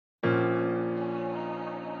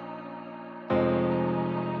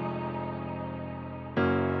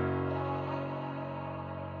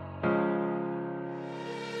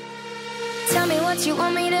Tell me what you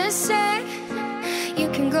want me to say.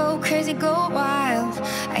 You can go crazy, go wild.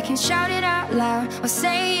 I can shout it out loud or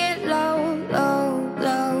say it low, low,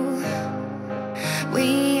 low.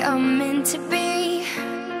 We are meant to be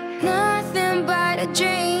nothing but a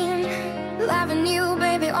dream. Loving you,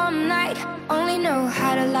 baby, all night. Only know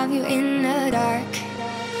how to love you in the dark.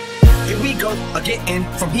 Here we go, getting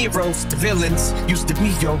from heroes to villains. Used to be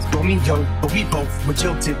yo, Romeo, but we both were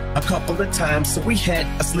jilted a couple of times, so we had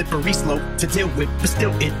a slippery slope to deal with. But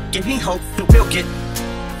still, it gave me hope that we'll get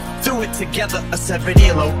through it together. A severed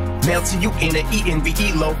earlobe, mailed to you in an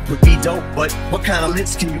E-N-V-E-Lo would be dope, but what kind of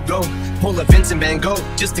list can you go? Pull a Vincent Van Gogh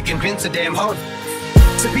just to convince a damn hoe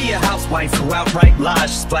to be a housewife who outright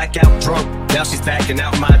lies. She's blackout drunk, now she's backing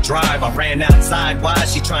out my drive. I ran outside, why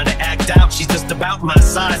is she trying to act out? She's just about my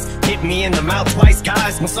size. Hit me in the mouth twice,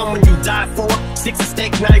 guys. When someone you die for sticks a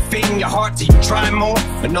steak knife in your heart, do you try more?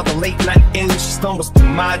 Another late night in, she stumbles through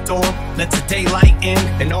my door, lets the daylight in,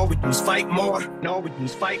 and all we do is fight more. No, we do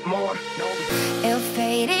is fight more. No, it'll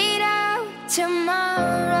fade it out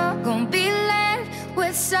tomorrow. Gonna be left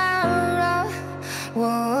with sorrow.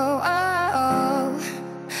 Whoa, oh, oh.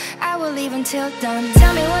 I will leave until dawn.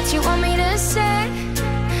 Tell me what you want me to say.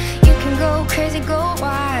 You can go crazy, go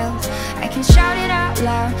wild. I can shout it out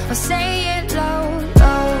loud or say it low,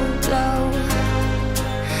 low, low.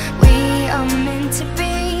 We are meant to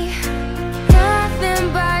be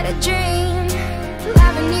nothing but a dream.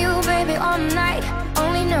 Loving you, baby, all night.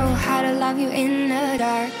 Only know how to love you in the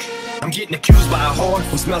dark. I'm getting accused by a whore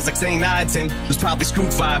who smells like St. Ides, and there's probably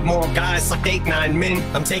screwed 5 more guys, like 8, 9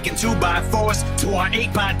 men. I'm taking 2x4s to our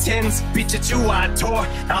 8x10s. Beat your 2-I tore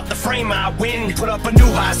out the frame, I win. Put up a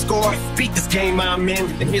new high score, beat this game I'm in.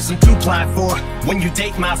 And here's some to apply for when you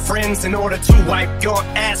date my friends, in order to wipe your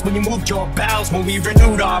ass when you moved your bowels, when we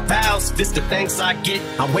renewed our vows. This the thanks I get,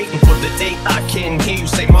 I'm waiting for the date I can hear you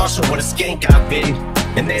say, Marshall, what a skank I've been.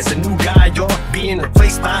 And there's a new guy, you're being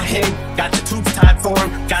replaced by him. Got your tubes tied for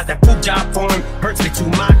him, got that boob job for him. Hurts me to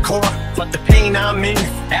my core, but the pain I'm in.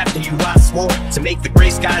 After you I swore to make the gray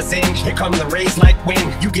skies end. Here come the rays like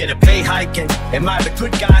wind, you get a pay hike. And am I the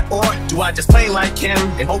good guy, or do I just play like him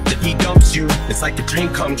and hope that he dumps you? It's like a dream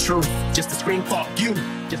come true, just to scream fuck you.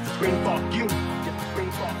 Just to scream fuck you.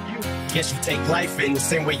 Guess you take life in the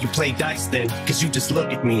same way you play dice then, cause you just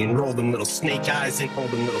look at me and roll them little snake eyes and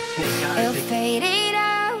hold them little snake eyes. It'll fade it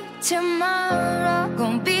out tomorrow.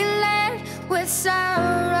 Gonna be left with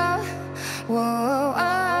sorrow. Whoa,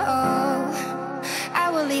 oh, oh. I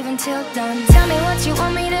will leave until dawn. Tell me what you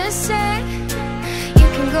want me to say. You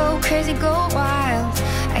can go crazy, go wild.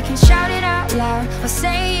 I can shout it out loud or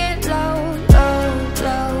say it low, low,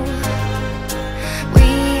 low.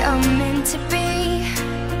 We are meant to be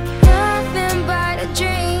nothing but a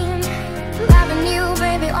dream. Loving you,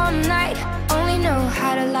 baby, all night. Only know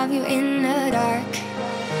how to love you in the dark.